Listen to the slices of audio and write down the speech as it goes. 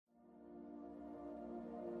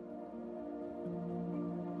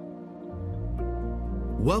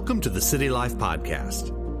Welcome to the City Life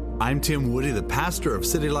Podcast. I'm Tim Woody, the pastor of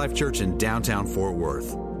City Life Church in downtown Fort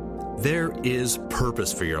Worth. There is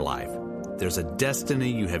purpose for your life. There's a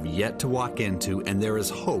destiny you have yet to walk into, and there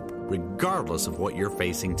is hope regardless of what you're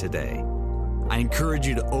facing today. I encourage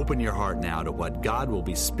you to open your heart now to what God will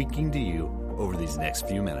be speaking to you over these next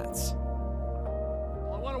few minutes.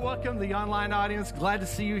 I want to welcome the online audience. Glad to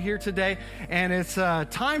see you here today. And it's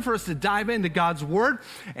time for us to dive into God's Word.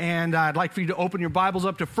 And I'd like for you to open your Bibles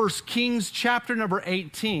up to 1 Kings chapter number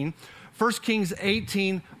 18. 1 Kings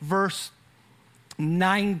 18, verse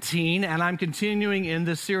 19, and I'm continuing in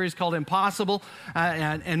this series called Impossible,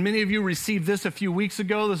 and many of you received this a few weeks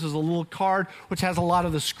ago. This is a little card which has a lot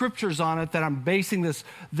of the scriptures on it that I'm basing this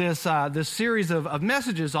series of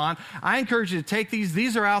messages on. I encourage you to take these.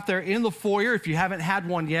 These are out there in the foyer. If you haven't had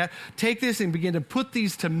one yet, take this and begin to put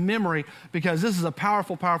these to memory, because this is a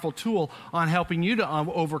powerful, powerful tool on helping you to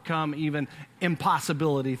overcome even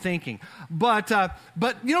impossibility thinking. But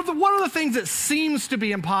you know, one of the things that seems to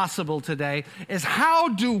be impossible today is how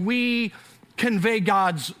do we convey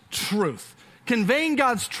God's truth? Conveying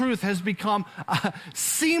God's truth has become,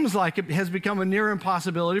 seems like it has become a near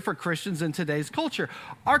impossibility for Christians in today's culture.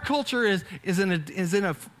 Our culture is in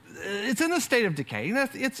a state of decay.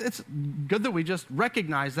 It's good that we just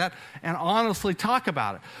recognize that and honestly talk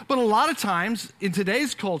about it. But a lot of times in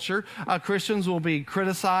today's culture, Christians will be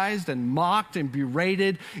criticized and mocked and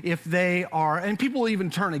berated if they are, and people will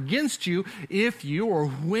even turn against you if you or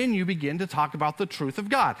when you begin to talk about the truth of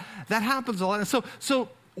God. That happens a lot. And so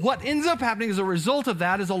what ends up happening as a result of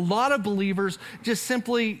that is a lot of believers just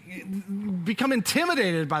simply become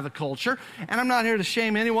intimidated by the culture. And I'm not here to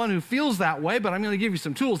shame anyone who feels that way, but I'm going to give you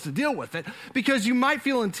some tools to deal with it, because you might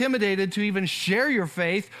feel intimidated to even share your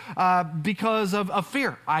faith because of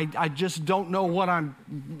fear. I just don't know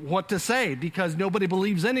what to say, because nobody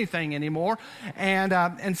believes anything anymore.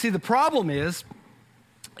 And see, the problem is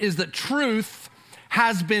that truth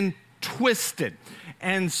has been twisted.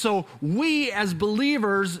 And so we as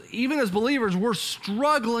believers, even as believers, we're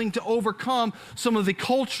struggling to overcome some of the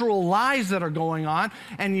cultural lies that are going on.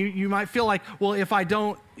 And you might feel like, well, if I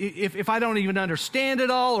don't even understand it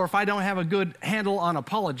all, or if I don't have a good handle on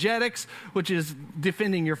apologetics, which is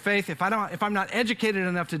defending your faith, if I'm not educated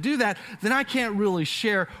enough to do that, then I can't really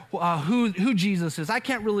share who Jesus is. I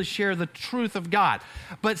can't really share the truth of God.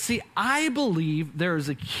 But see, I believe there is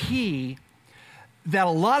a key that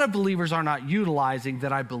a lot of believers are not utilizing,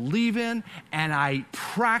 that I believe in and I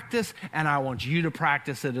practice, and I want you to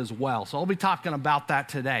practice it as well. So I'll be talking about that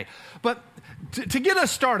today. But to get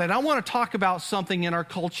us started, I want to talk about something in our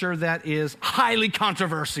culture that is highly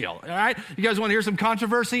controversial, all right? You guys want to hear some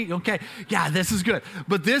controversy? Okay, yeah, this is good.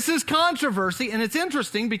 But this is controversy, and it's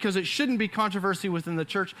interesting because it shouldn't be controversy within the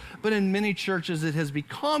church, but in many churches it has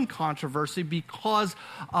become controversy because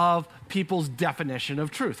of people's definition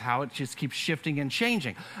of truth, how it just keeps shifting and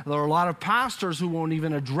changing. There are a lot of pastors who won't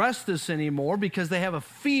even address this anymore because they have a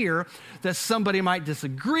fear that somebody might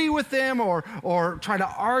disagree with them or try to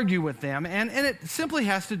argue with them. And it simply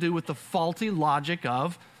has to do with the faulty logic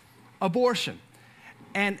of abortion.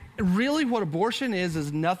 And really what abortion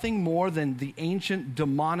is nothing more than the ancient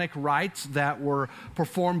demonic rites that were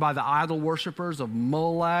performed by the idol worshipers of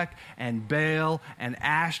Molech and Baal and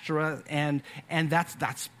Ashtoreth, and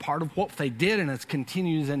that's part of what they did, and it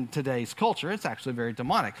continues in today's culture. It's actually very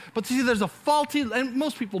demonic. But see, there's a faulty, and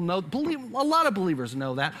most people know, a lot of believers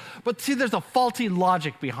know that, but see, there's a faulty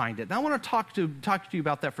logic behind it. And I want to talk to you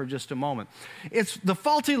about that for just a moment. It's the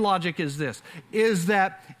faulty logic is this, is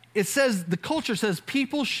that it says, the culture says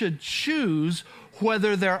people should choose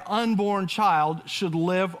whether their unborn child should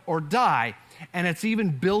live or die. And it's even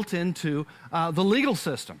built into the legal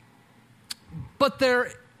system. But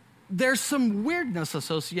there's some weirdness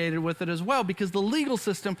associated with it as well, because the legal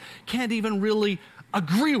system can't even really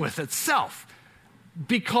agree with itself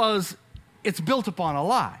because it's built upon a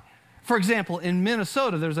lie. For example, in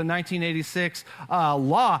Minnesota, there's a 1986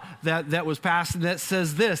 law that was passed that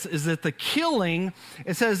says this, is that the killing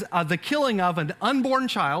of an unborn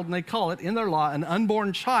child, and they call it in their law an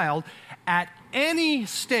unborn child, at any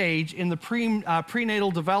stage in the prenatal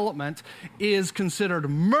development is considered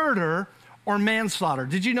murder or manslaughter.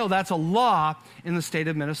 Did you know that's a law in the state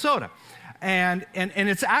of Minnesota? And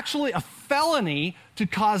it's actually a felony to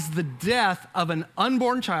cause the death of an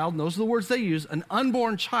unborn child, and those are the words they use, an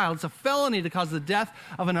unborn child. It's a felony to cause the death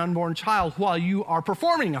of an unborn child while you are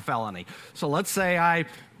performing a felony. So let's say I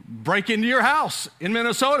break into your house in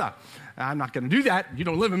Minnesota, I'm not going to do that. You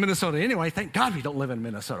don't live in Minnesota anyway. Thank God we don't live in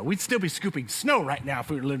Minnesota. We'd still be scooping snow right now if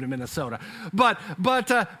we lived in Minnesota. But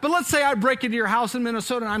let's say I break into your house in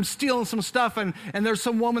Minnesota and I'm stealing some stuff and there's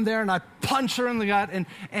some woman there and I punch her in the gut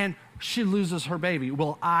and she loses her baby.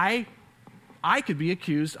 Well, I could be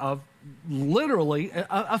accused of literally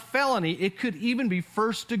a felony. It could even be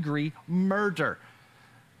first-degree murder.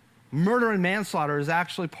 Murder and manslaughter is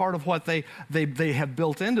actually part of what they have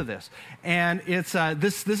built into this. And it's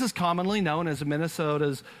this is commonly known as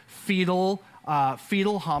Minnesota's fetal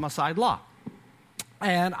homicide law.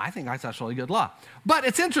 And I think that's actually a good law. But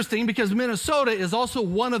it's interesting because Minnesota is also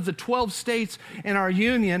one of the 12 states in our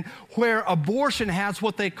union where abortion has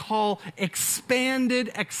what they call expanded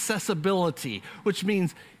accessibility, which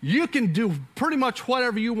means you can do pretty much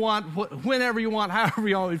whatever you want, whenever you want, however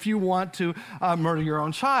you want, if you want to murder your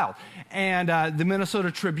own child. And the Minnesota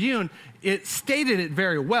Tribune, it stated it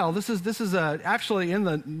very well. This is actually in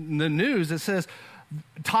the news. It says,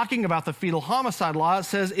 talking about the fetal homicide law, it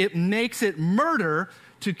says it makes it murder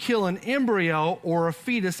to kill an embryo or a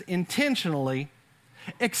fetus intentionally,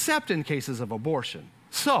 except in cases of abortion.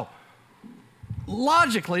 So,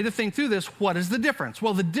 logically, to think through this, what is the difference?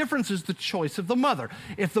 Well, the difference is the choice of the mother.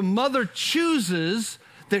 If the mother chooses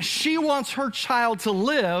that she wants her child to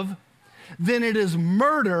live, then it is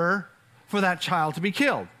murder for that child to be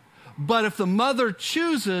killed. But if the mother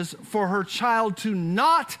chooses for her child to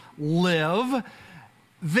not live,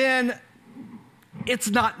 then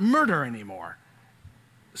it's not murder anymore.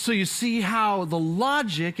 So you see how the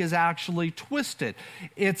logic is actually twisted.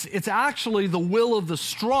 It's actually the will of the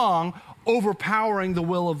strong overpowering the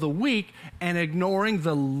will of the weak and ignoring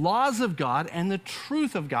the laws of God and the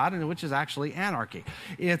truth of God, and which is actually anarchy.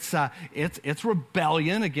 It's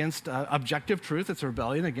rebellion against objective truth. It's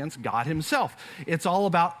rebellion against God himself. It's all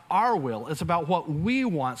about our will. It's about what we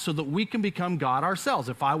want so that we can become God ourselves.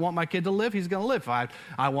 If I want my kid to live, he's going to live. If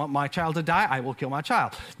I want my child to die, I will kill my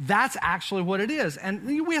child. That's actually what it is. And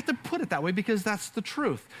we have to put it that way because that's the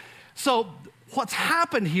truth. So what's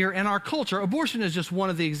happened here in our culture, abortion is just one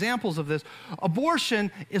of the examples of this. Abortion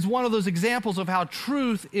is one of those examples of how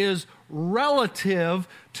truth is relative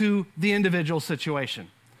to the individual situation.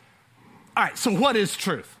 All right, so what is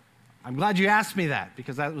truth? I'm glad you asked me that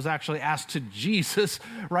because that was actually asked to Jesus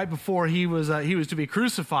right before he was to be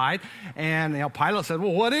crucified. And Pilate said,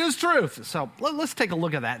 well, what is truth? So let's take a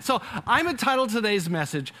look at that. So I'm entitled today's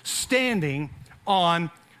message, Standing on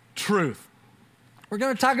Truth. We're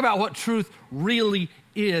going to talk about what truth really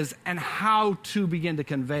is and how to begin to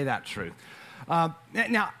convey that truth.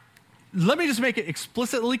 Now, let me just make it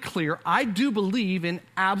explicitly clear. I do believe in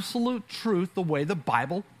absolute truth the way the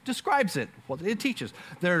Bible describes it, what it teaches.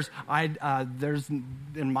 I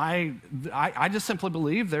just simply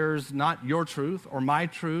believe there's not your truth or my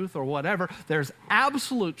truth or whatever. There's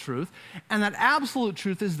absolute truth, and that absolute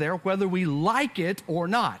truth is there whether we like it or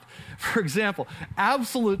not. For example,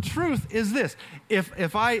 absolute truth is this: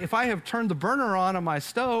 if I have turned the burner on my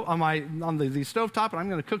stove on the stovetop and I'm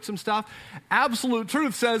going to cook some stuff, absolute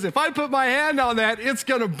truth says if I put my hand on that, it's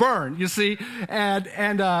going to burn. You see,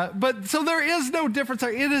 but so there is no difference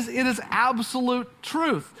there. It is absolute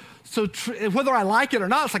truth. So whether I like it or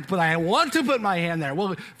not, it's like, but I want to put my hand there.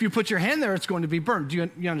 Well, if you put your hand there, it's going to be burned. Do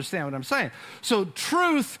you understand what I'm saying? So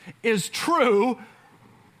truth is true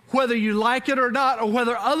whether you like it or not, or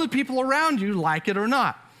whether other people around you like it or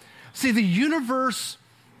not. See, the universe,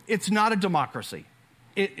 it's not a democracy.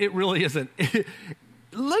 It really isn't.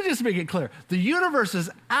 Let's just make it clear. The universe is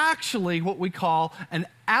actually what we call an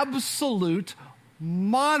absolute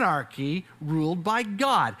monarchy ruled by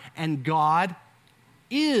God. And God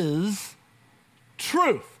is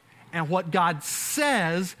truth. And what God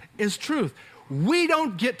says is truth. We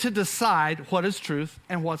don't get to decide what is truth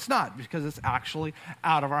and what's not because it's actually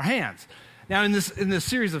out of our hands. Now, in this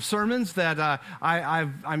series of sermons that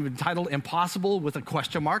I'm entitled "Impossible" with a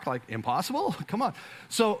question mark, like impossible? Come on.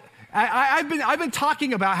 So I've been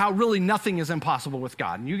talking about how really nothing is impossible with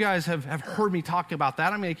God, and you guys have heard me talk about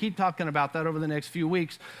that. I'm going to keep talking about that over the next few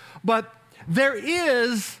weeks. But there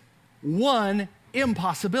is one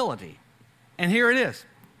impossibility, and here it is.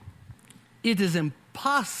 It is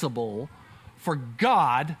impossible for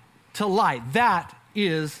God to lie. That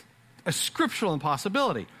is a scriptural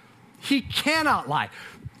impossibility. He cannot lie.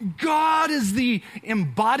 God is the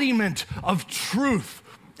embodiment of truth.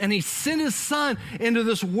 And he sent his son into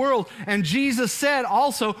this world. And Jesus said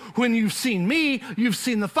also, when you've seen me, you've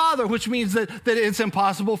seen the Father, which means that it's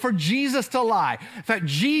impossible for Jesus to lie. In fact,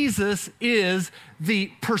 Jesus is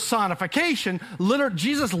the personification.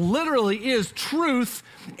 Jesus literally is truth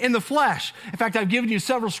in the flesh. In fact, I've given you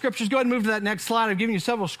several scriptures. Go ahead and move to that next slide. I've given you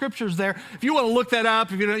several scriptures there. If you want to look that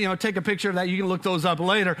up, if you don't, take a picture of that, you can look those up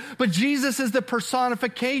later. But Jesus is the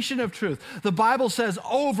personification of truth. The Bible says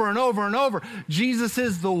over and over and over, Jesus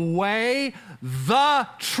is the way, the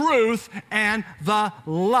truth, and the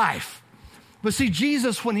life. But see,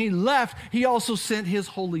 Jesus, when he left, he also sent his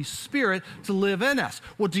Holy Spirit to live in us.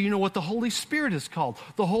 Well, do you know what the Holy Spirit is called?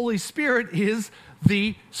 The Holy Spirit is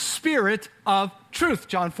the Spirit of truth.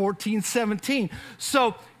 John 14:17.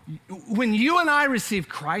 So when you and I receive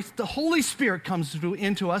Christ, the Holy Spirit comes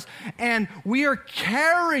into us, and we are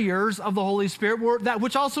carriers of the Holy Spirit,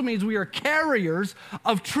 which also means we are carriers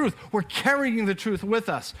of truth. We're carrying the truth with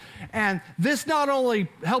us. And this not only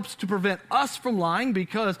helps to prevent us from lying,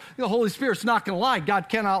 because the Holy Spirit's not going to lie. God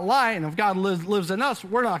cannot lie, and if God lives in us,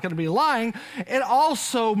 we're not going to be lying. It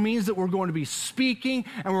also means that we're going to be speaking,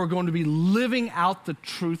 and we're going to be living out the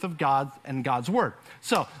truth of God and God's Word.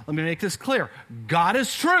 So let me make this clear. God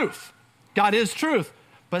is truth. God is truth.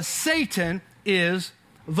 But Satan is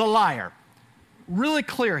the liar. Really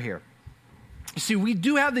clear here. You see, we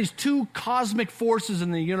do have these two cosmic forces in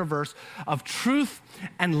the universe of truth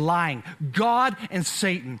and lying, God and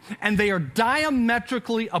Satan, and they are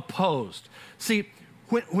diametrically opposed. See,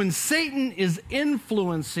 when Satan is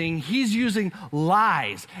influencing, he's using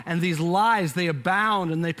lies, and these lies, they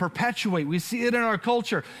abound and they perpetuate. We see it in our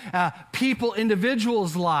culture.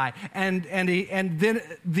 Individuals lie, and then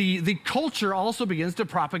the culture also begins to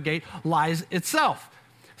propagate lies itself.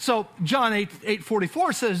 So John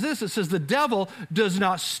 8:44 says this. It says, the devil does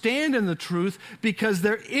not stand in the truth because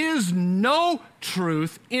there is no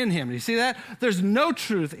truth in him. Do you see that? There's no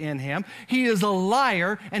truth in him. He is a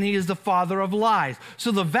liar, and he is the father of lies. So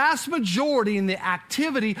the vast majority in the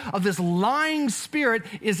activity of this lying spirit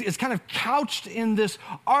is kind of couched in this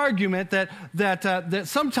argument that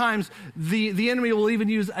sometimes the enemy will even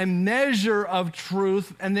use a measure of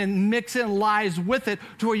truth and then mix in lies with it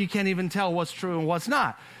to where you can't even tell what's true and what's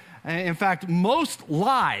not. In fact, most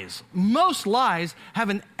lies have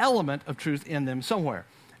an element of truth in them somewhere.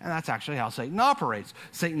 And that's actually how Satan operates.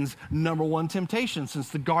 Satan's number one temptation since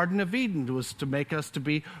the Garden of Eden was to make us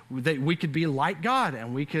that we could be like God,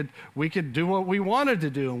 and we could do what we wanted to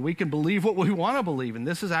do, and we can believe what we want to believe. And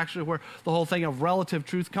this is actually where the whole thing of relative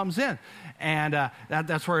truth comes in. And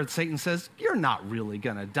that's where Satan says, you're not really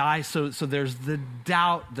going to die. So there's the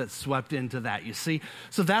doubt that's swept into that, you see.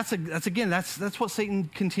 So that's what Satan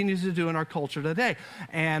continues to do in our culture today.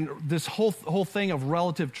 And this whole thing of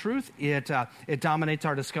relative truth, it dominates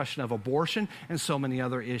our discussion of abortion and so many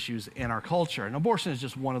other issues in our culture. And abortion is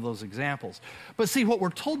just one of those examples. But see, what we're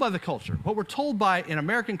told by the culture, what we're told in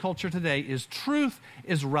American culture today is truth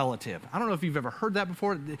is relative. I don't know if you've ever heard that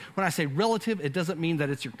before. When I say relative, it doesn't mean that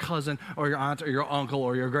it's your cousin or your aunt or your uncle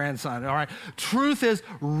or your grandson, all right? Truth is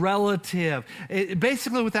relative.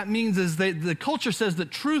 Basically what that means is the culture says that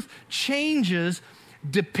truth changes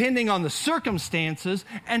depending on the circumstances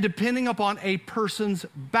and depending upon a person's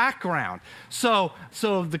background. So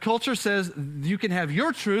the culture says you can have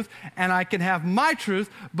your truth and I can have my truth,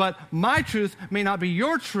 but my truth may not be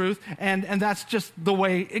your truth, and that's just the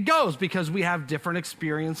way it goes because we have different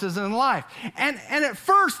experiences in life. And at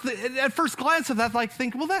first glance of that,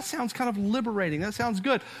 think, well, that sounds kind of liberating. That sounds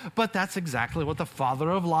good. But that's exactly what the father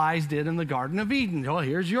of lies did in the Garden of Eden. Well,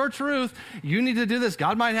 here's your truth. You need to do this.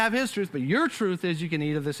 God might have his truth, but your truth is you can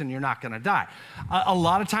eat of this and you're not going to die. A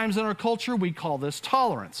lot of times in our culture, we call this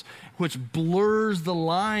tolerance, which blurs the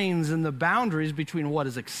lines and the boundaries between what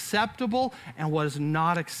is acceptable and what is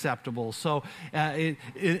not acceptable. So in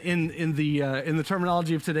the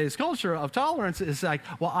terminology of today's culture of tolerance, it's like,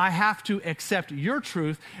 well, I have to accept your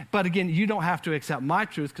truth, but again, you don't have to accept my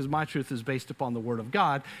truth because my truth is based upon the Word of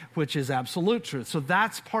God, which is absolute truth. So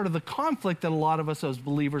that's part of the conflict that a lot of us as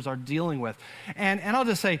believers are dealing with. And I'll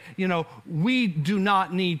just say, we do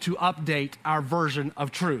not need to update our version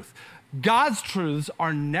of truth. God's truths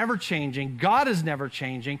are never changing. God is never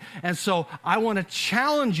changing. And so I want to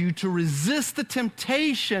challenge you to resist the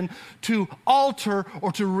temptation to alter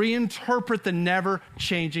or to reinterpret the never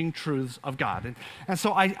changing truths of God. And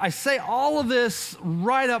so I say all of this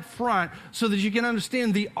right up front so that you can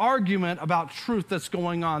understand the argument about truth that's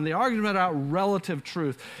going on, the argument about relative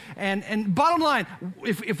truth. And bottom line,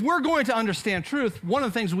 if we're going to understand truth, one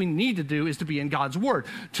of the things we need to do is to be in God's Word,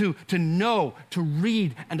 to know, to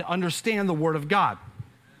read, and to understand the Word of God.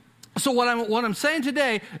 So what I'm saying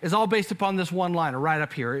today is all based upon this one liner right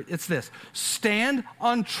up here. It's this: stand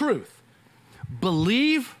on truth,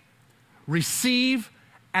 believe, receive,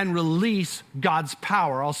 and release God's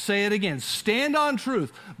power. I'll say it again: stand on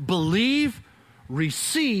truth, believe,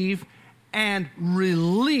 receive, and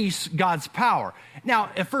release God's power.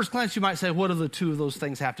 Now, at first glance, you might say, what do the two of those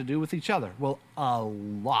things have to do with each other? Well, a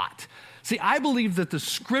lot. See, I believe that the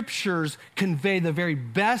scriptures convey the very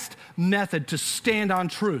best method to stand on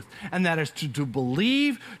truth, and that is to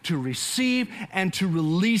believe, to receive, and to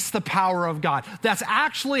release the power of God. That's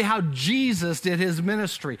actually how Jesus did his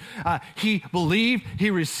ministry. He believed,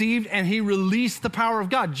 he received, and he released the power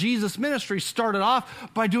of God. Jesus' ministry started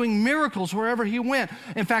off by doing miracles wherever he went.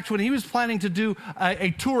 In fact, when he was planning to do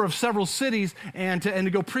a tour of several cities and to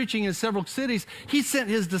go preaching in several cities, he sent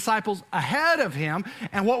his disciples ahead of him.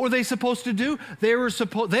 And what were they supposed to do? They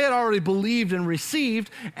had already believed and received,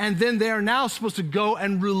 and then they are now supposed to go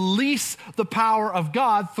and release the power of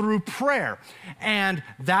God through prayer. And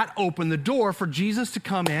that opened the door for Jesus to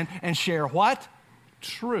come in and share what?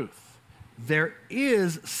 Truth. There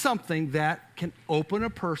is something that can open a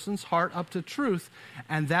person's heart up to truth,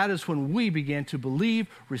 and that is when we begin to believe,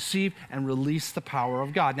 receive, and release the power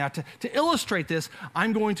of God. Now, to illustrate this,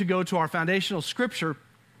 I'm going to go to our foundational scripture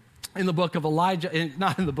in the book of Elijah,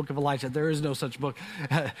 not in the book of Elijah, there is no such book,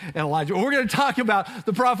 Elijah. We're going to talk about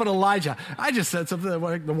the prophet Elijah. I just said something that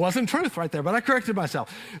wasn't truth right there, but I corrected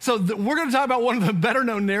myself. So we're going to talk about one of the better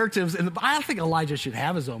known narratives. I think Elijah should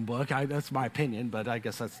have his own book. That's my opinion, but I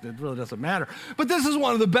guess it really doesn't matter. But this is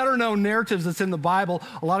one of the better known narratives that's in the Bible.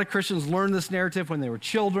 A lot of Christians learned this narrative when they were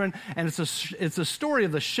children, and it's a story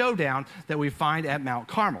of the showdown that we find at Mount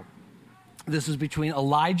Carmel. This is between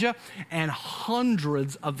Elijah and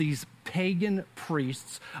hundreds of these pagan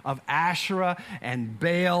priests of Asherah and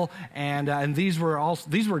Baal, and these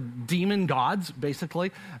were demon gods,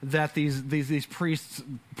 basically, that these priests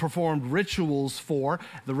performed rituals for.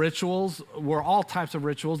 The rituals were all types of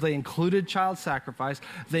rituals. They included child sacrifice.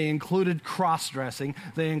 They included cross-dressing.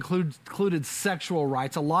 They included sexual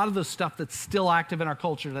rites. A lot of the stuff that's still active in our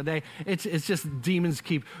culture today, it's just demons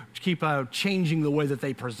keep changing the way that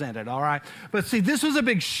they present it, all right? But see, this was a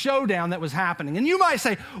big showdown that was happening. And you might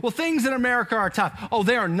say, well, things in America are tough. Oh,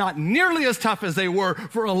 they are not nearly as tough as they were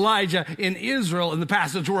for Elijah in Israel in the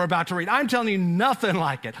passage we're about to read. I'm telling you, nothing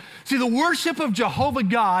like it. See, the worship of Jehovah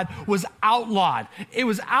God was outlawed. It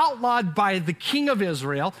was outlawed by the king of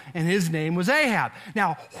Israel, and his name was Ahab.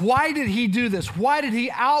 Now, why did he do this? Why did he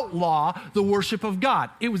outlaw the worship of God?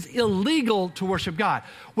 It was illegal to worship God.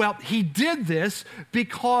 Well, he did this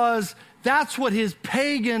because that's what his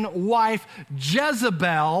pagan wife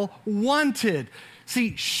Jezebel wanted.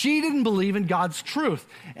 See, she didn't believe in God's truth.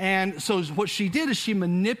 And so what she did is she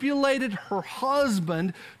manipulated her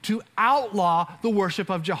husband to outlaw the worship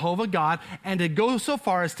of Jehovah God and to go so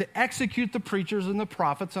far as to execute the preachers and the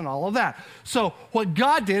prophets and all of that. So what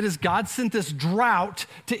God did is God sent this drought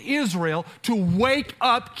to Israel to wake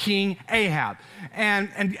up King Ahab.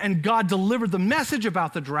 And God delivered the message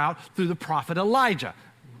about the drought through the prophet Elijah.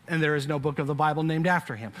 And there is no book of the Bible named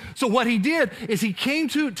after him. So what he did is he came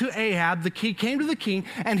to Ahab, he came to the king,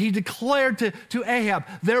 and he declared to Ahab,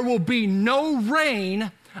 there will be no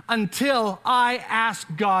rain until I ask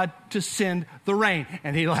God to send the rain.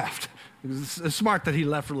 And he left. It was smart that he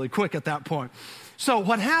left really quick at that point. So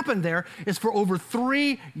what happened there is for over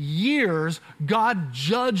 3 years, God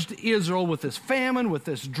judged Israel with this famine, with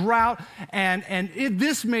this drought, and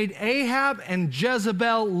this made Ahab and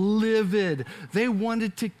Jezebel livid. They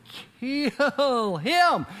wanted to kill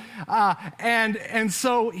him. And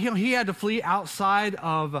so he had to flee outside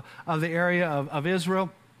of the area of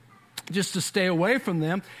Israel, just to stay away from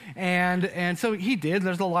them. And so he did.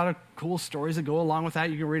 There's a lot of cool stories that go along with that.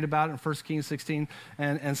 You can read about it in 1 Kings 16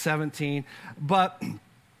 and 17. But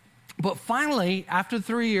finally, after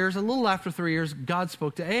 3 years, a little after 3 years, God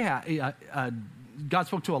spoke to Ahab. God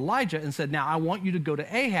spoke to Elijah and said, now I want you to go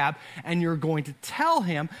to Ahab and you're going to tell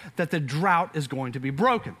him that the drought is going to be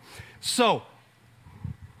broken. So,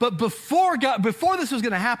 but before this was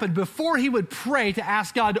going to happen, before he would pray to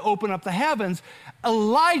ask God to open up the heavens,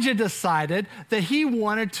 Elijah decided that he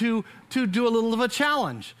wanted to do a little of a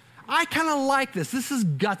challenge. I kind of like this. This is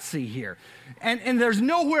gutsy here. And there's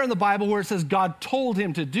nowhere in the Bible where it says God told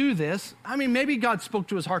him to do this. I mean, maybe God spoke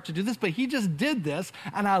to his heart to do this, but he just did this.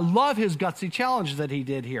 And I love his gutsy challenge that he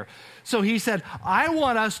did here. So he said, I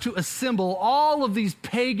want us to assemble all of these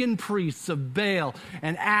pagan priests of Baal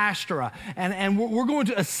and Ashtoreth. And we're going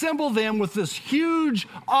to assemble them with this huge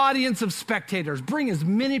audience of spectators. Bring as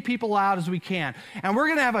many people out as we can. And we're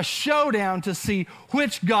going to have a showdown to see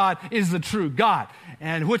which God is the true God.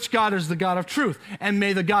 And which God is the God of truth? And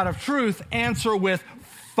may the God of truth answer with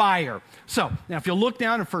fire. So, now if you'll look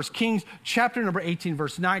down in 1 Kings chapter number 18,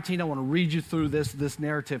 verse 19, I want to read you through this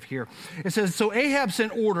narrative here. It says, "So Ahab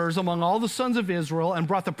sent orders among all the sons of Israel and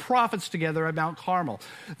brought the prophets together at Mount Carmel.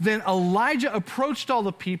 Then Elijah approached all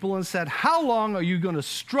the people and said, 'How long are you going to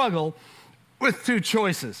struggle with two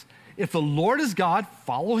choices? If the Lord is God,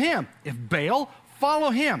 follow him. If Baal, follow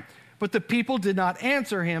him.' But the people did not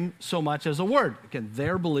answer him so much as a word." Again,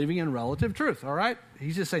 they're believing in relative truth, all right?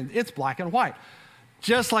 He's just saying it's black and white.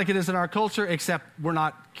 Just like it is in our culture, except we're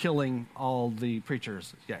not killing all the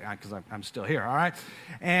preachers. Yeah, because I'm still here, all right?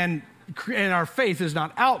 And our faith is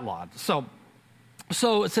not outlawed. So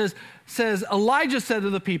it says, Elijah said to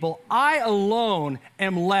the people, "I alone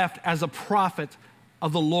am left as a prophet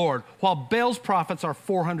of the Lord, while Baal's prophets are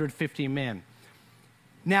 450 men.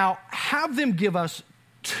 Now have them give us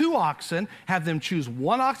 2 oxen, have them choose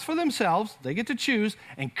 1 ox for themselves, they get to choose,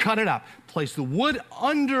 and cut it up. Place the wood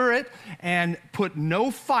under it and put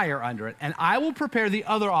no fire under it. And I will prepare the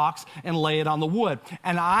other ox and lay it on the wood,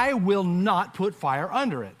 and I will not put fire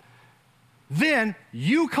under it. Then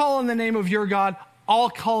you call on the name of your God,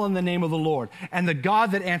 I'll call on the name of the Lord. And the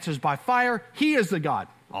God that answers by fire, he is the God."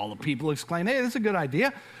 All the people exclaimed, "Hey, that's a good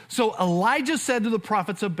idea." So Elijah said to the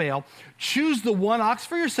prophets of Baal, "Choose the 1 ox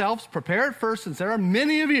for yourselves, prepare it first, since there are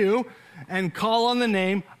many of you, and call on the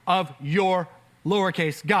name of your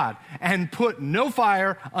lowercase God, and put no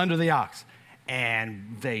fire under the ox."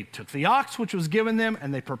 And they took the ox which was given them,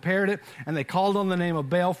 and they prepared it, and they called on the name of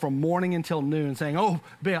Baal from morning until noon, saying, "Oh,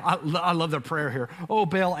 Baal," I love their prayer here, "Oh,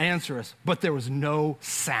 Baal, answer us." But there was no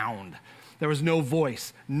sound. There was no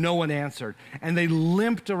voice. No one answered. And they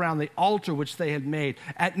limped around the altar which they had made.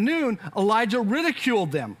 At noon, Elijah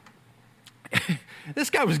ridiculed them. This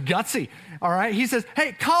guy was gutsy, all right? He says,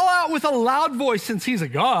 "Hey, call out with a loud voice since he's a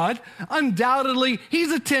god. Undoubtedly,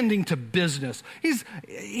 he's attending to business.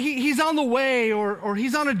 He's on the way or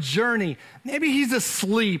he's on a journey. Maybe he's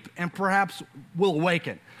asleep and perhaps will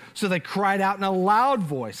awaken." So they cried out in a loud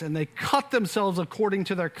voice, and they cut themselves according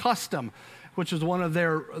to their custom, which was one of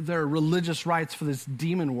their religious rites for this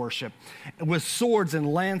demon worship, with swords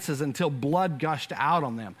and lances until blood gushed out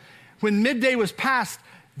on them. When midday was past,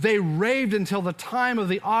 they raved until the time of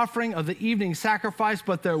the offering of the evening sacrifice,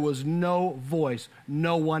 but there was no voice.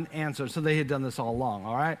 No one answered. So they had done this all along,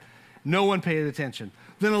 all right? No one paid attention.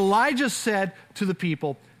 Then Elijah said to the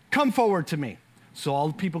people, "Come forward to me." So all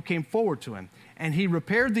the people came forward to him. And he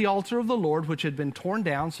repaired the altar of the Lord, which had been torn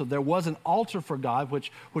down. So there was an altar for God,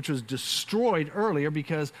 which was destroyed earlier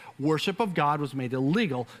because worship of God was made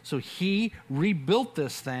illegal. So he rebuilt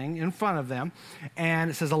this thing in front of them. And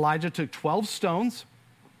it says Elijah took 12 stones,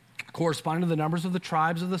 corresponding to the numbers of the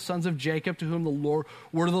tribes of the sons of Jacob, to whom the word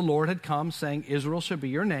of the Lord had come, saying, "Israel shall be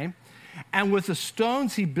your name." And with the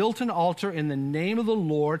stones he built an altar in the name of the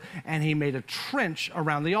Lord, and he made a trench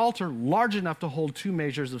around the altar large enough to hold 2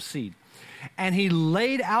 measures of seed. And he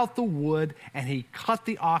laid out the wood, and he cut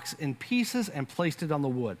the ox in pieces and placed it on the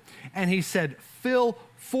wood. And he said, "Fill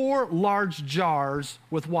 4 large jars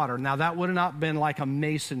with water." Now, that would have not been like a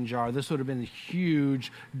mason jar. This would have been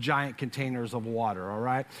huge, giant containers of water, all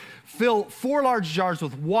right? "Fill 4 large jars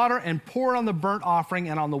with water and pour it on the burnt offering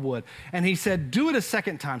and on the wood." And he said, "Do it a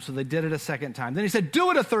second time." So they did it a second time. Then he said,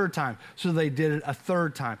 "Do it a third time." So they did it a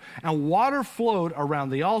third time. And water flowed around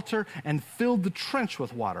the altar and filled the trench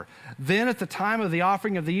with water. Then at the time of the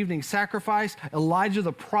offering of the evening sacrifice, Elijah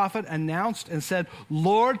the prophet announced and said,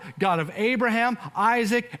 "Lord, God of Abraham,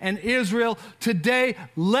 Isaac, and Israel, today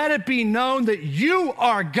let it be known that you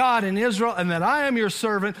are God in Israel, and that I am your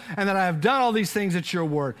servant, and that I have done all these things at your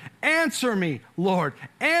word. Answer me, Lord,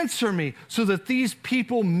 answer me, so that these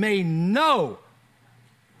people may know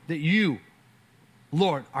that you,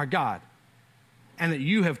 Lord, are God, and that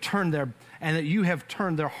you have turned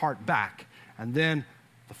their heart back." And then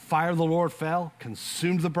the fire of the Lord fell,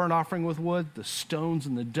 consumed the burnt offering with wood, the stones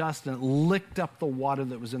and the dust, and it licked up the water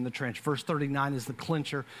that was in the trench. Verse 39 is the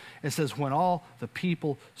clincher. It says, "When all the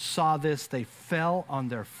people saw this, they fell on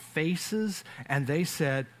their faces, and they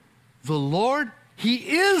said, 'The Lord, he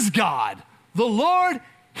is God. The Lord,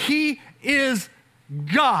 he is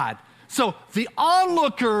God.'" So the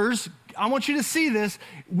onlookers, I want you to see this.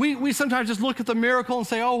 We sometimes just look at the miracle and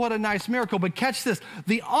say, "Oh, what a nice miracle." But catch this.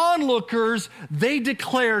 The onlookers, they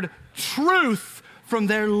declared truth from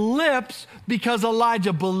their lips because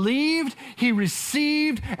Elijah believed, he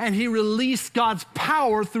received, and he released God's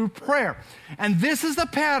power through prayer. And this is the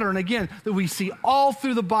pattern, again, that we see all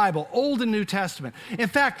through the Bible, Old and New Testament. In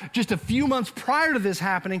fact, just a few months prior to this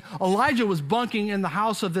happening, Elijah was bunking in the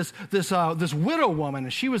house of this widow woman.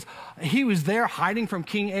 And he was there hiding from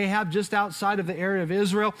King Ahab just outside of the area of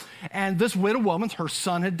Israel. And this widow woman, her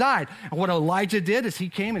son had died. And what Elijah did is he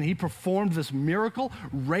came and he performed this miracle,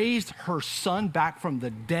 raised her son back from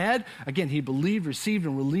the dead. Again, he believed, received,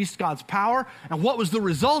 and released God's power. And what was the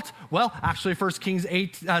result? Well, actually, 1 Kings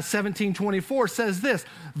 17:24 says this.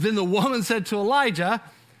 Then the woman said to Elijah,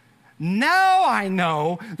 "Now I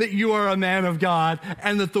know that you are a man of God,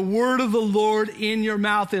 and that the word of the Lord in your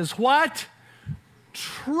mouth is" what?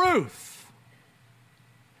 Truth.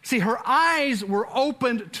 See, her eyes were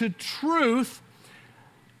opened to truth,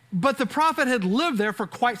 but the prophet had lived there for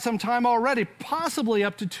quite some time already, possibly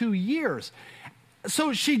up to 2 years.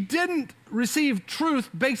 So she didn't receive truth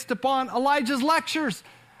based upon Elijah's lectures.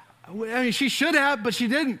 I mean, she should have, but she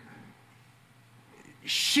didn't.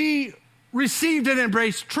 She received and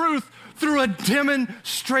embraced truth through a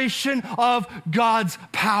demonstration of God's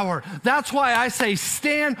power. That's why I say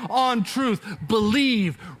stand on truth,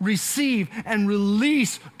 believe, receive, and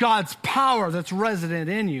release God's power that's resident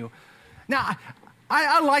in you. Now,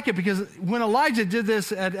 I like it because when Elijah did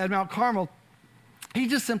this at Mount Carmel, he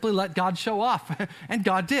just simply let God show off, and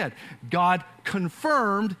God did. God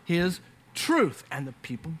confirmed his truth, and the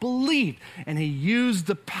people believed, and he used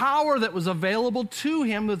the power that was available to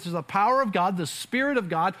him, which is the power of God, the Spirit of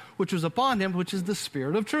God, which was upon him, which is the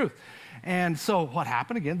Spirit of truth. And so what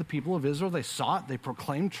happened again, the people of Israel, they saw it, they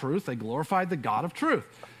proclaimed truth, they glorified the God of truth.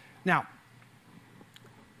 Now,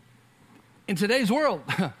 in today's world,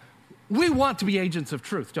 we want to be agents of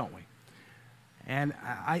truth, don't we? And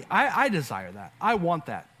I desire that. I want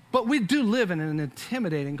that. But we do live in an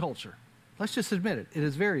intimidating culture. Let's just admit it. It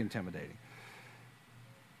is very intimidating.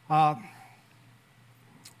 But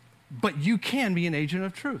you can be an agent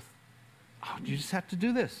of truth. You just have to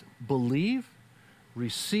do this. Believe,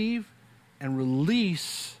 receive, and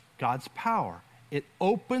release God's power. It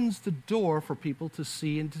opens the door for people to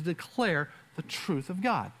see and to declare the truth of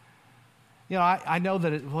God. You know, I know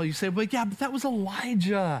that, you say, well, yeah, but that was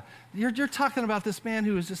Elijah. You're talking about this man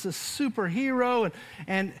who was just a superhero.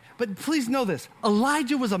 But please know this,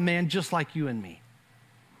 Elijah was a man just like you and me.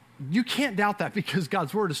 You can't doubt that because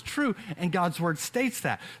God's word is true and God's word states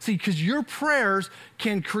that. See, because your prayers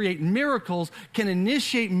can create miracles, can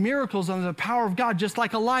initiate miracles under the power of God, just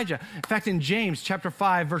like Elijah. In fact, in James chapter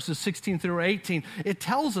 5, verses 16 through 18, it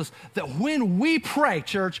tells us that when we pray,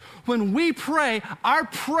 church, when we pray, our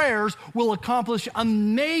prayers will accomplish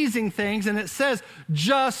amazing things. And it says,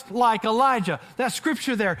 just like Elijah. That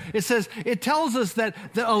scripture there, it tells us that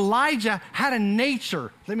Elijah had a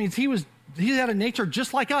nature. That means he had a nature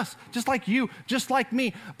just like us, just like you, just like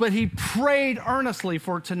me, but he prayed earnestly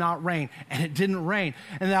for it to not rain, and it didn't rain.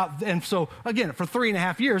 And so, again, for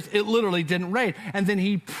 3.5 years, it literally didn't rain. And then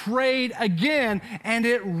he prayed again, and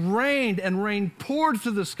it rained, and rain poured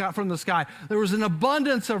from the sky. There was an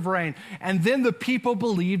abundance of rain. And then the people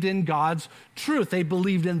believed in God's truth. They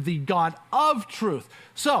believed in the God of truth.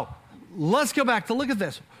 So, let's go back to look at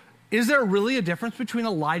this. Is there really a difference between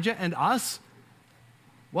Elijah and us?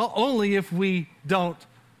 Well, only if we don't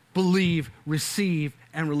believe, receive,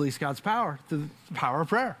 and release God's power through the power of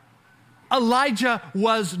prayer. Elijah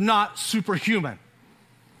was not superhuman.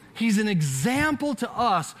 He's an example to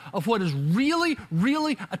us of what is really,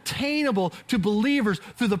 really attainable to believers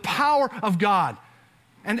through the power of God.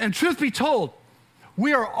 And truth be told,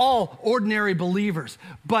 we are all ordinary believers.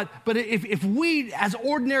 But if we, as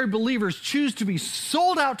ordinary believers, choose to be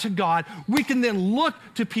sold out to God, we can then look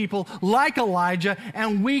to people like Elijah,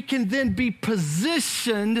 and we can then be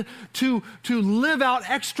positioned to live out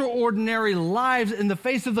extraordinary lives in the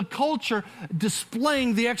face of the culture,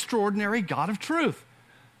 displaying the extraordinary God of truth.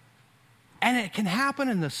 And it can happen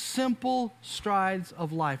in the simple strides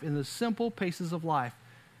of life, in the simple paces of life.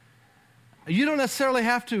 You don't necessarily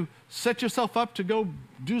have to set yourself up to go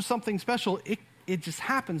do something special. It just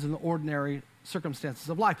happens in the ordinary circumstances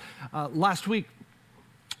of life. Last week,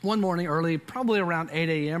 one morning early, probably around 8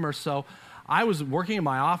 a.m. or so, I was working in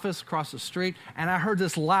my office across the street, and I heard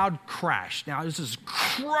this loud crash. Now, it was this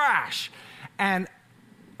crash, and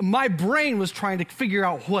my brain was trying to figure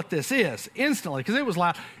out what this is instantly because it was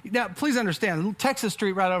loud. Now, please understand, Texas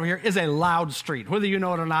Street right over here is a loud street. Whether you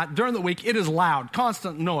know it or not, during the week, it is loud,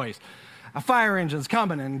 constant noise. Fire engines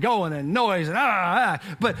coming and going and noise and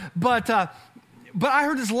But I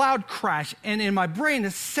heard this loud crash, and in my brain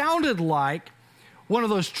it sounded like one of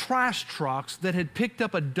those trash trucks that had picked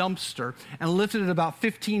up a dumpster and lifted it about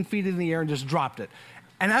 15 feet in the air and just dropped it.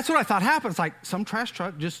 And that's what I thought happened. It's like some trash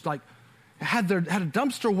truck just like had a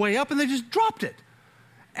dumpster way up and they just dropped it.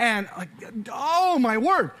 And like, oh my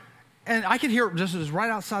word. And I could hear it just as right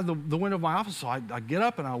outside the window of my office. So I get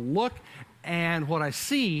up and I look, and what I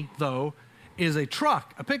see, though, is a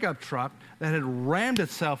pickup truck that had rammed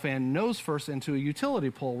itself in nose first into a utility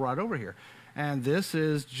pole right over here. And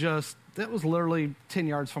that was literally 10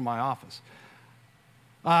 yards from my office.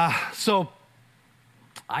 So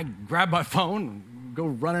I grabbed my phone and go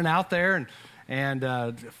running out there, and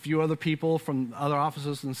a few other people from other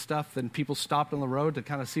offices and stuff, and people stopped on the road to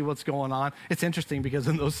kind of see what's going on. It's interesting because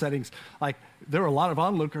in those settings, like, there were a lot of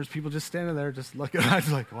onlookers, people just standing there just looking. I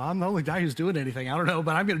was like, well, I'm the only guy who's doing anything. I don't know,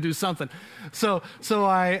 but I'm going to do something. So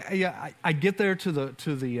I get there to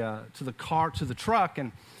the truck,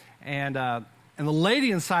 and the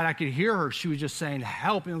lady inside, I could hear her. She was just saying,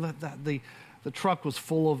 help. You know, the truck was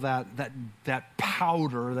full of that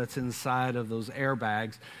powder that's inside of those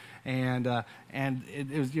airbags. And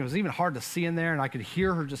it was even hard to see in there, and I could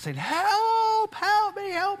hear her just saying, help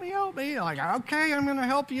me. I'm like, okay, I'm going to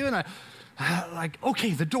help you. And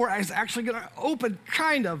okay, the door is actually going to open,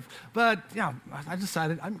 kind of. But, yeah, I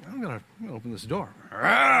decided I'm going to open this door.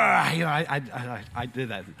 I did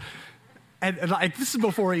that. And this is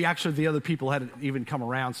before the other people hadn't even come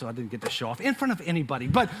around, so I didn't get to show off in front of anybody.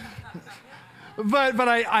 But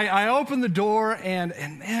I opened the door, and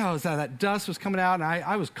that dust was coming out, and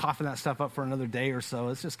I was coughing that stuff up for another day or so.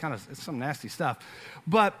 It's just it's some nasty stuff.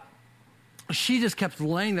 But she just kept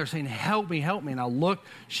laying there saying, help me. And I looked.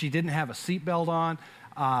 She didn't have a seatbelt on,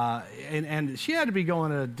 and she had to be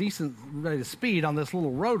going at a decent rate of speed on this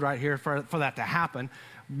little road right here for that to happen.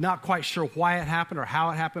 Not quite sure why it happened or how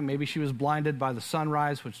it happened. Maybe she was blinded by the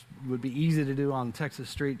sunrise, which would be easy to do on Texas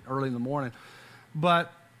Street early in the morning.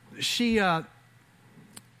 But she was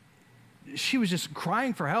just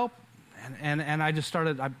crying for help, and I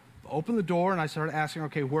opened the door, and I started asking her,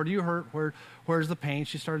 okay, where do you hurt? Where's the pain?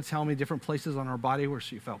 She started telling me different places on her body where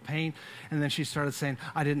she felt pain, and then she started saying,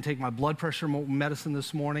 I didn't take my blood pressure medicine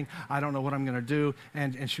this morning. I don't know what I'm going to do,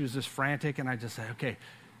 and she was just frantic, and I just said, okay,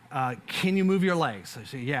 can you move your legs? So she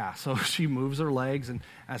said, yeah. So she moves her legs, and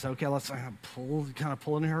I said, okay, let's kind of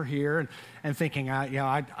pulling her here, and thinking,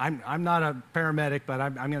 I'm not a paramedic, but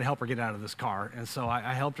I'm going to help her get out of this car. And so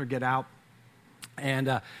I helped her get out,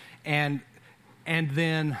 and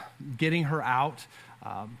then getting her out,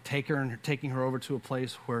 taking her over to a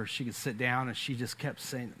place where she could sit down, and she just kept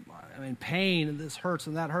saying, I'm in pain, and this hurts,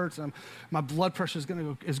 and that hurts, and my blood pressure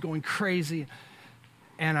is going crazy.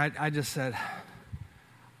 And I just said,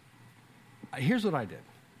 here's what I did.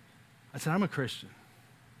 I said, I'm a Christian.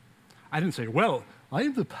 I didn't say, well, I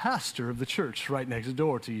am the pastor of the church right next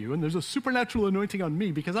door to you, and there's a supernatural anointing on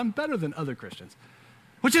me because I'm better than other Christians,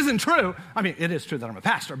 which isn't true. I mean, it is true that I'm a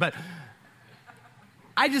pastor, but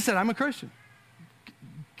I just said, I'm a Christian.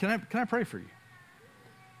 Can I pray for you?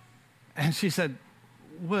 And she said,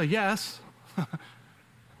 well, yes.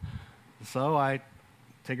 So I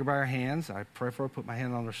take her by her hands. I pray for her, put my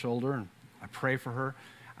hand on her shoulder, and I pray for her.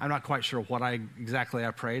 I'm not quite sure what exactly I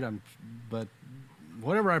prayed, but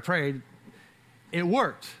whatever I prayed, it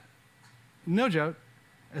worked. No joke.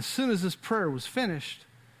 As soon as this prayer was finished,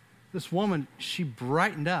 this woman, she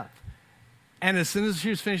brightened up. And as soon as she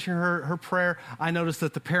was finishing her prayer, I noticed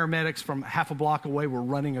that the paramedics from half a block away were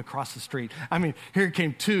running across the street. I mean, here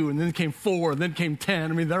came 2, and then came 4, and then came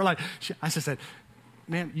 10. I mean, they're like, I just said,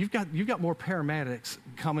 man, you've got more paramedics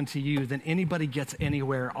coming to you than anybody gets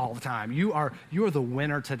anywhere all the time. You are the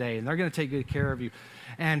winner today, and they're going to take good care of you.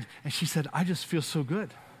 And she said, I just feel so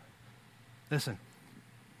good. Listen,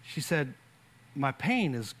 she said, my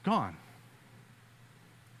pain is gone.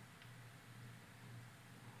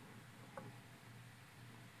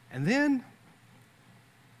 And then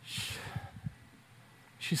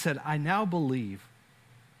she said, I now believe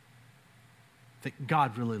that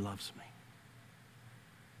God really loves me.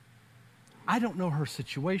 I don't know her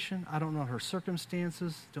situation. I don't know her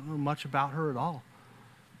circumstances. Don't know much about her at all.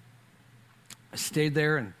 I stayed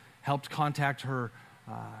there and helped contact her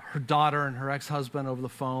daughter and her ex-husband over the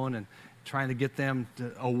phone, and trying to get them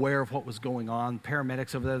aware of what was going on.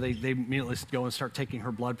 Paramedics over there, they immediately go and start taking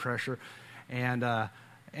her blood pressure.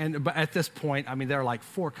 But at this point, I mean, there are like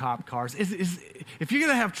 4 cop cars. If you're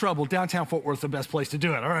going to have trouble, downtown Fort Worth's the best place to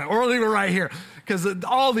do it, all right? Or leave it right here. Because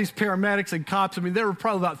all these paramedics and cops, I mean, there were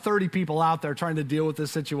probably about 30 people out there trying to deal with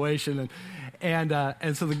this situation. And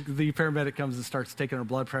so the paramedic comes and starts taking her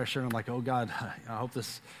blood pressure. And I'm like, oh, God, I hope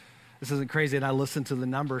this isn't crazy. And I listened to the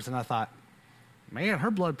numbers, and I thought, man, her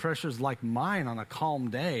blood pressure is like mine on a calm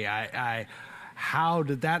day. how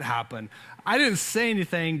did that happen? I didn't say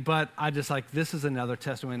anything, but I just like, this is another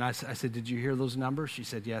testimony. And I said, did you hear those numbers? She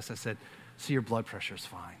said, yes. I said, see, your blood pressure's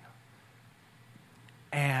fine.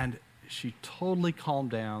 And she totally calmed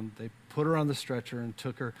down. They put her on the stretcher and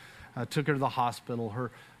took her to the hospital.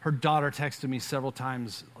 Her daughter texted me several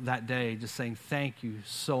times that day just saying, thank you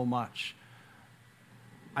so much.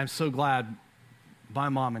 I'm so glad my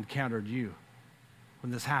mom encountered you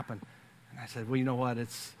when this happened. And I said, well, you know what?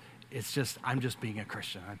 It's just, I'm just being a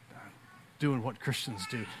Christian. I'm doing what Christians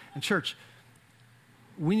do. And church,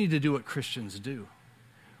 we need to do what Christians do.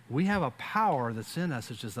 We have a power that's in us,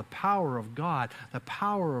 which is the power of God, the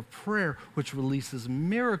power of prayer, which releases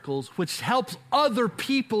miracles, which helps other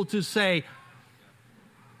people to say,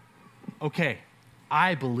 okay,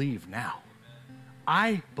 I believe now.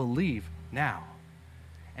 I believe now.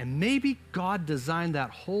 And maybe God designed that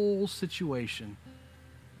whole situation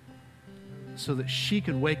so that she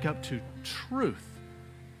could wake up to truth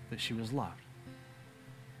that she was loved.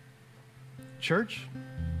 Church,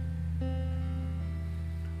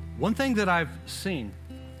 one thing that I've seen,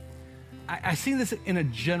 I see this in a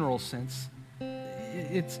general sense.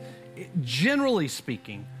 Generally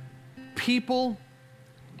speaking, people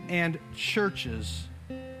and churches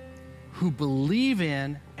who believe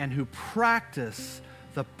in and who practice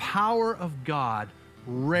the power of God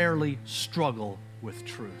rarely struggle with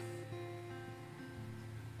truth.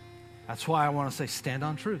 That's why I want to say stand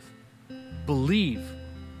on truth. Believe,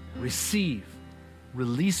 receive,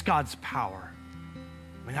 release God's power.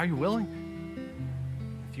 I mean, are you willing?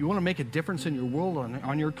 If you want to make a difference in your world,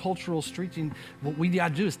 on your cultural street, what we got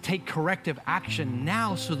to do is take corrective action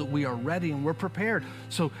now so that we are ready and we're prepared.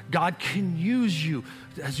 So God can use you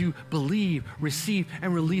as you believe, receive,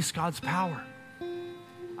 and release God's power.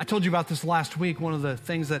 I told you about this last week, one of the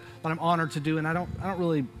things that I'm honored to do, and I don't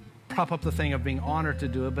really prop up the thing of being honored to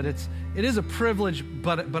do it, but it is a privilege,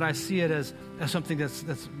 but I see it as something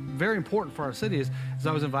that's very important for our city. Is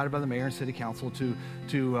I was invited by the mayor and city council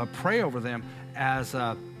to pray over them as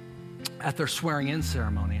at their swearing-in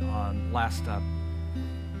ceremony on last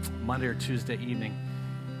Monday or Tuesday evening.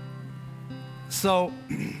 So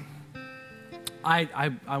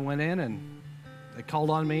I went in and they called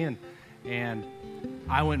on me and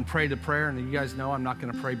I went and prayed a prayer, and you guys know I'm not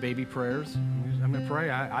going to pray baby prayers. I'm going to pray.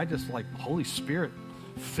 I just like, Holy Spirit,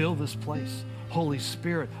 fill this place. Holy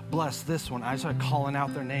Spirit, bless this one. I started calling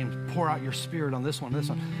out their names. Pour out your Spirit on this one, this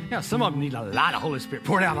one. Yeah, some of them need a lot of Holy Spirit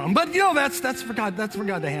poured out on them, but that's for God. That's for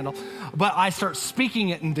God to handle. But I start speaking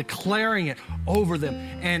it and declaring it over them,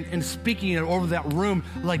 and speaking it over that room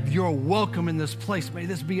like you're welcome in this place. May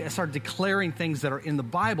this be. I start declaring things that are in the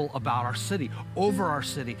Bible about our city, over our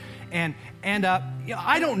city, and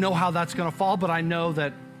I don't know how that's going to fall, but I know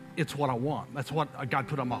that it's what I want. That's what God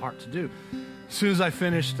put on my heart to do. As soon as I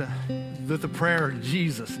finished the prayer, in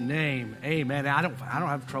Jesus' name, amen. I don't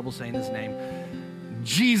have trouble saying his name. In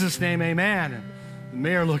Jesus' name, amen. And the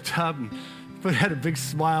mayor looked up and had a big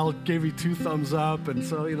smile, gave me 2 thumbs up, and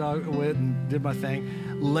so I went and did my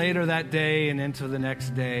thing. Later that day and into the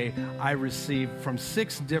next day, I received from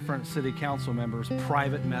 6 different city council members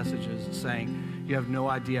private messages saying, you have no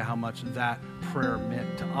idea how much that prayer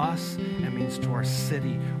meant to us and means to our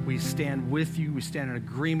city. We stand with you. We stand in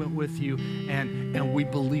agreement with you, and we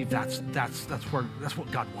believe that's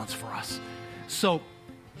what God wants for us. So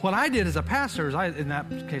what I did as a pastor is, in that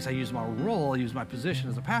case, I used my role, I used my position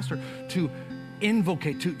as a pastor to invoke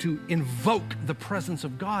the presence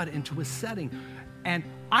of God into a setting. And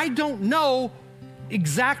I don't know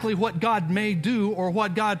exactly what God may do or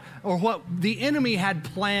what the enemy had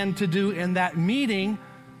planned to do in that meeting.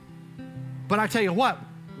 But I tell you what,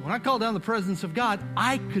 when I called down the presence of God,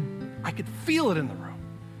 I could feel it in the room.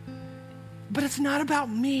 But it's not about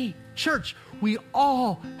me. Church, we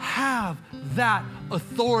all have that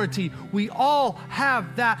authority. We all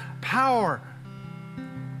have that power.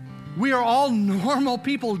 We are all normal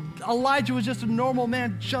people. Elijah was just a normal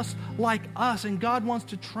man just like us, and God wants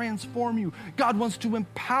to transform you. God wants to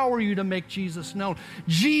empower you to make Jesus known.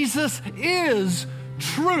 Jesus is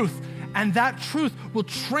truth, and that truth will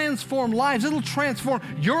transform lives. It'll transform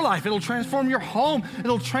your life. It'll transform your home.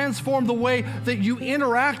 It'll transform the way that you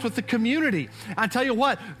interact with the community. I tell you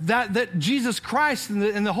what, that Jesus Christ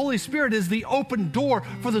and the Holy Spirit is the open door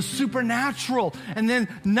for the supernatural. And then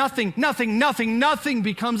nothing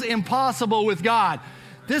becomes impossible with God.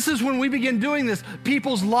 This is when we begin doing this,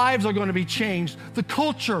 people's lives are going to be changed. The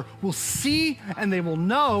culture will see and they will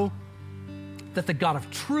know that the God of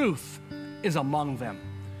truth is among them.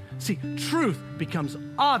 See, truth becomes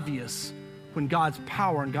obvious when God's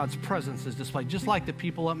power and God's presence is displayed, just like the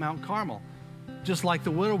people at Mount Carmel, just like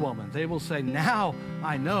the widow woman. They will say, now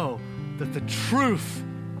I know that the truth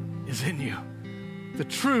is in you. The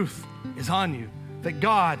truth is on you. That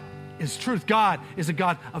God is truth. God is a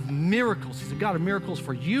God of miracles. He's a God of miracles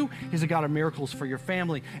for you. He's a God of miracles for your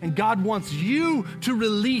family. And God wants you to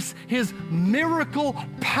release his miracle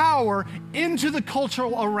power into the culture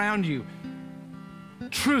around you.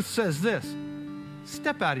 Truth says this: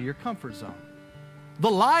 step out of your comfort zone. The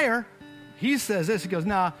liar, he says this, he goes,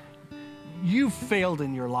 nah, you failed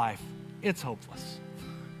in your life. It's hopeless.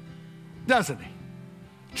 Doesn't he?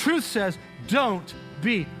 Truth says, don't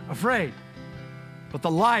be afraid. But the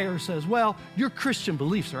liar says, well, your Christian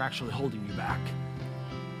beliefs are actually holding you back.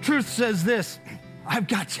 Truth says this: I've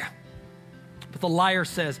got you. But the liar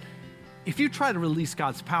says, if you try to release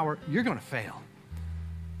God's power, you're going to fail.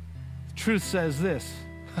 Truth says this: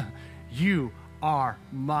 you are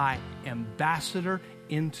my ambassador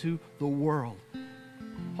into the world.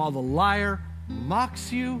 While the liar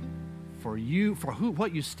mocks you for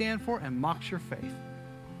what you stand for and mocks your faith.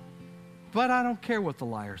 But I don't care what the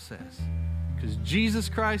liar says, because Jesus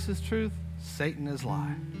Christ is truth, Satan is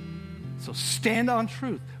lie. So stand on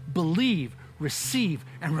truth, believe, receive,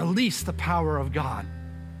 and release the power of God.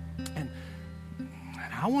 And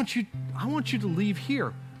I want you to leave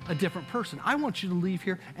here a different person. I want you to leave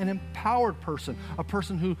here an empowered person, a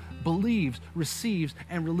person who believes, receives,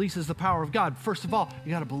 and releases the power of God. First of all,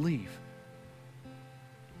 you got to believe.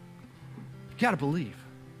 You got to believe.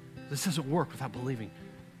 This doesn't work without believing.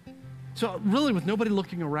 So really, with nobody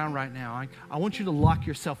looking around right now, I want you to lock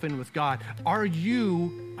yourself in with God. Are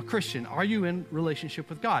you a Christian? Are you in relationship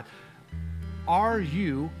with God? Are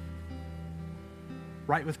you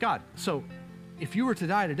right with God? So if you were to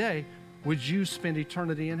die today, would you spend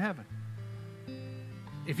eternity in heaven?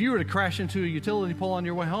 If you were to crash into a utility pole on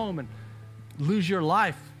your way home and lose your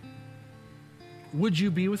life, would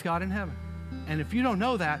you be with God in heaven? And if you don't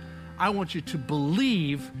know that, I want you to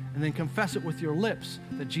believe and then confess it with your lips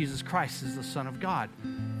that Jesus Christ is the Son of God.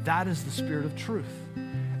 That is the Spirit of truth.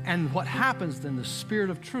 And what happens then, the Spirit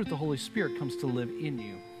of truth, the Holy Spirit, comes to live in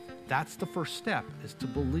you. That's the first step, is to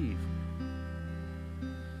believe.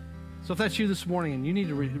 So if that's you this morning and you need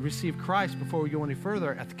to receive Christ before we go any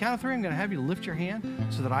further, at the count of 3, I'm going to have you lift your hand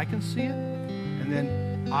so that I can see it. And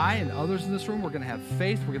then I and others in this room, we're going to have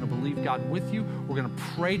faith. We're going to believe God with you. We're going to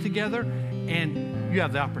pray together. And you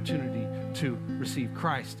have the opportunity to receive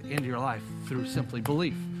Christ into your life through simply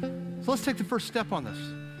belief. So let's take the first step on this.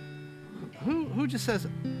 Who just says,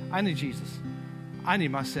 I need Jesus. I need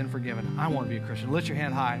my sin forgiven. I want to be a Christian. Lift your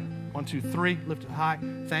hand high. 1, 2, 3. Lift it high.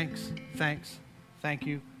 Thanks. Thanks. Thank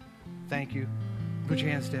you. Thank you. Put your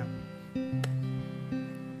hands down.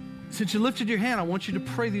 Since you lifted your hand, I want you to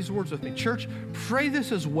pray these words with me. Church, pray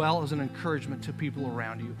this as well as an encouragement to people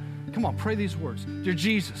around you. Come on, pray these words. Dear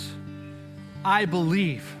Jesus, I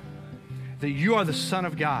believe that you are the Son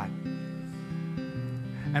of God.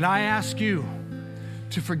 And I ask you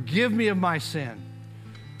to forgive me of my sin,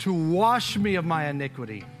 to wash me of my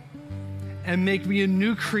iniquity, and make me a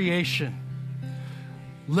new creation.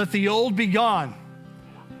 Let the old be gone.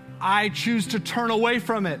 I choose to turn away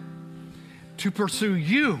from it, to pursue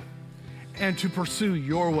you and to pursue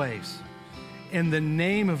your ways. In the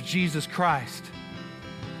name of Jesus Christ,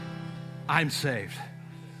 I'm saved.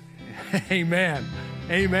 Amen.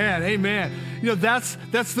 Amen. Amen. You know, that's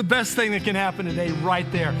the best thing that can happen today right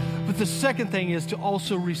there. But the second thing is to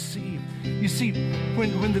also receive. You see,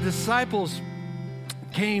 when the disciples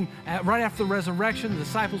came right after the resurrection, the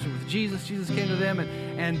disciples were with Jesus. Jesus came to them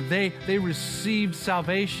and they received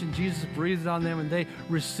salvation. Jesus breathed on them and they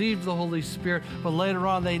received the Holy Spirit. But later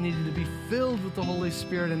on, they needed to be filled with the Holy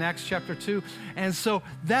Spirit in Acts chapter 2. And so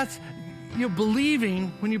that's,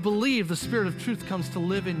 believing, when you believe, the Spirit of truth comes to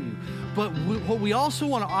live in you. But what we also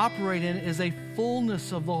want to operate in is a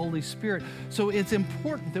fullness of the Holy Spirit. So it's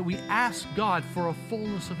important that we ask God for a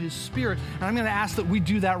fullness of His Spirit. And I'm going to ask that we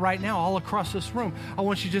do that right now all across this room. I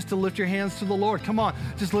want you just to lift your hands to the Lord. Come on,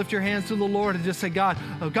 just lift your hands to the Lord and just say, God,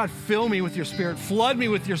 fill me with your Spirit. Flood me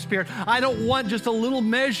with your Spirit. I don't want just a little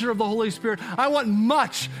measure of the Holy Spirit. I want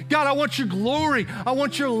much. God, I want your glory. I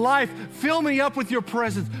want your life. Fill me up with your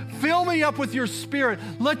presence. Fill me up with your Spirit.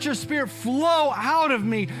 Let your Spirit flow out of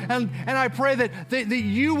me. And I pray that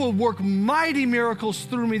you will work mighty miracles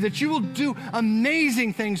through me, that you will do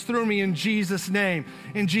amazing things through me in Jesus' name.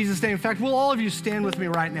 In Jesus' name. In fact, will all of you stand with me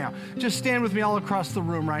right now? Just stand with me all across the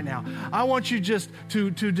room right now. I want you just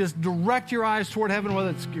to just direct your eyes toward heaven,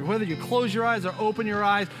 whether you close your eyes or open your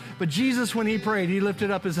eyes. But Jesus, when He prayed, He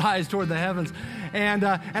lifted up His eyes toward the heavens. And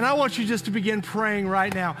I want you just to begin praying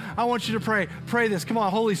right now. I want you to pray this. Come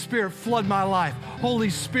on, Holy Spirit, flood my life.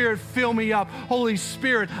 Holy Spirit, fill me up. Holy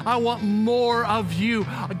Spirit, I want more of you.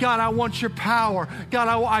 God, I want your power. power. God,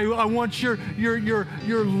 I want your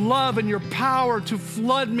love and your power to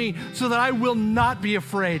flood me so that I will not be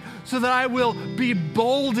afraid, so that I will be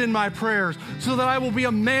bold in my prayers, so that I will be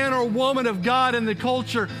a man or woman of God in the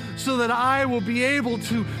culture, so that I will be able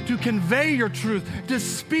to convey your truth, to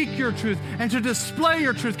speak your truth, and to display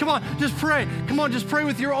your truth. Come on, just pray. Come on, just pray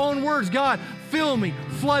with your own words. God, fill me,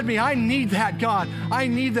 flood me. I need that, God. I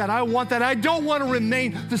need that. I want that. I don't want to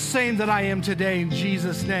remain the same that I am today, in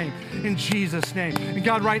Jesus' name. In Jesus' name. And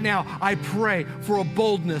God, right now, I pray for a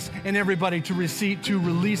boldness in everybody to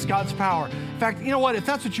release God's power. In fact, you know what? If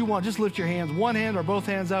that's what you want, just lift your hands, one hand or both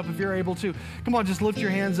hands up if you're able to. Come on, just lift your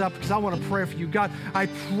hands up because I want to pray for you. God, I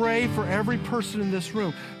pray for every person in this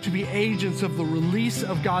room to be agents of the release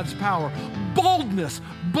of God's power. Boldness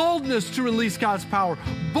to release God's power.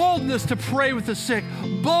 Boldness to pray with the sick.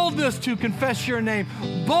 Boldness to confess your name.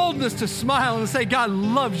 Boldness to smile and say God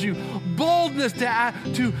loves you. Boldness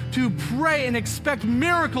to pray and expect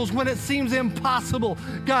miracles when it seems impossible.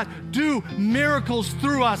 God, do miracles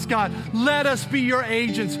through us, God. Let us be your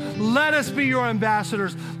agents. Let us be your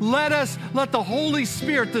ambassadors. Let the Holy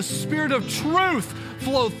Spirit, the Spirit of truth,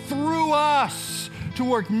 flow through us to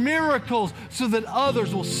work miracles so that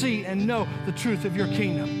others will see and know the truth of your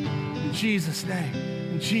kingdom. In Jesus' name.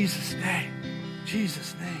 In Jesus' name.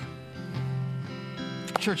 Jesus' name.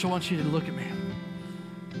 Church, I want you to look at me.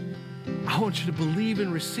 I want you to believe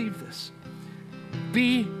and receive this.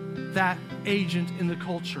 Be that agent in the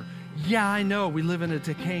culture. Yeah, I know we live in a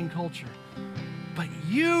decaying culture, but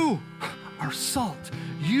you are salt.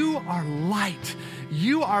 You are light.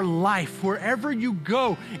 You are life wherever you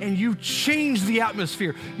go, and you change the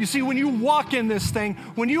atmosphere. You see, when you walk in this thing,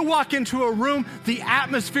 when you walk into a room, the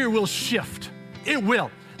atmosphere will shift. It will.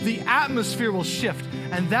 The atmosphere will shift.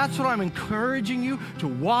 And that's what I'm encouraging you to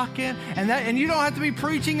walk in. And you don't have to be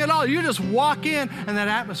preaching at all. You just walk in and that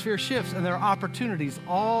atmosphere shifts. And there are opportunities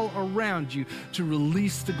all around you to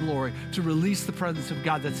release the glory, to release the presence of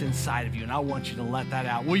God that's inside of you. And I want you to let that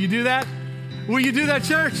out. Will you do that? Will you do that,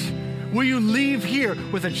 church? Will you leave here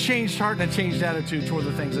with a changed heart and a changed attitude toward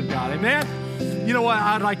the things of God? Amen? You know what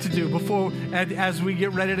I'd like to do as we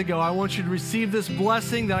get ready to go, I want you to receive this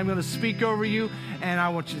blessing that I'm going to speak over you, and I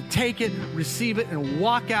want you to take it, receive it, and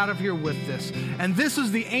walk out of here with this. And this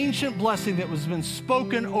is the ancient blessing that has been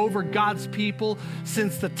spoken over God's people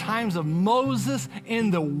since the times of Moses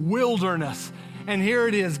in the wilderness. And here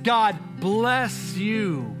it is. God bless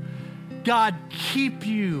you. God keep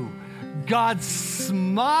you. God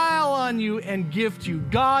smile on you and gift you.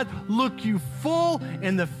 God look you full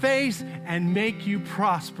in the face and make you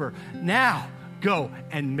prosper. Now, go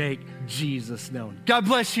and make Jesus known. God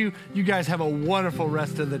bless you. You guys have a wonderful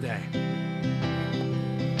rest of the day.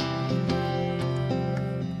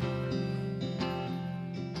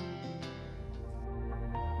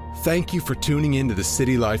 Thank you for tuning in to the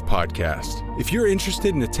City Life Podcast. If you're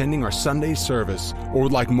interested in attending our Sunday service or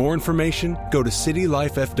would like more information, go to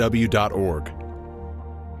citylifefw.org.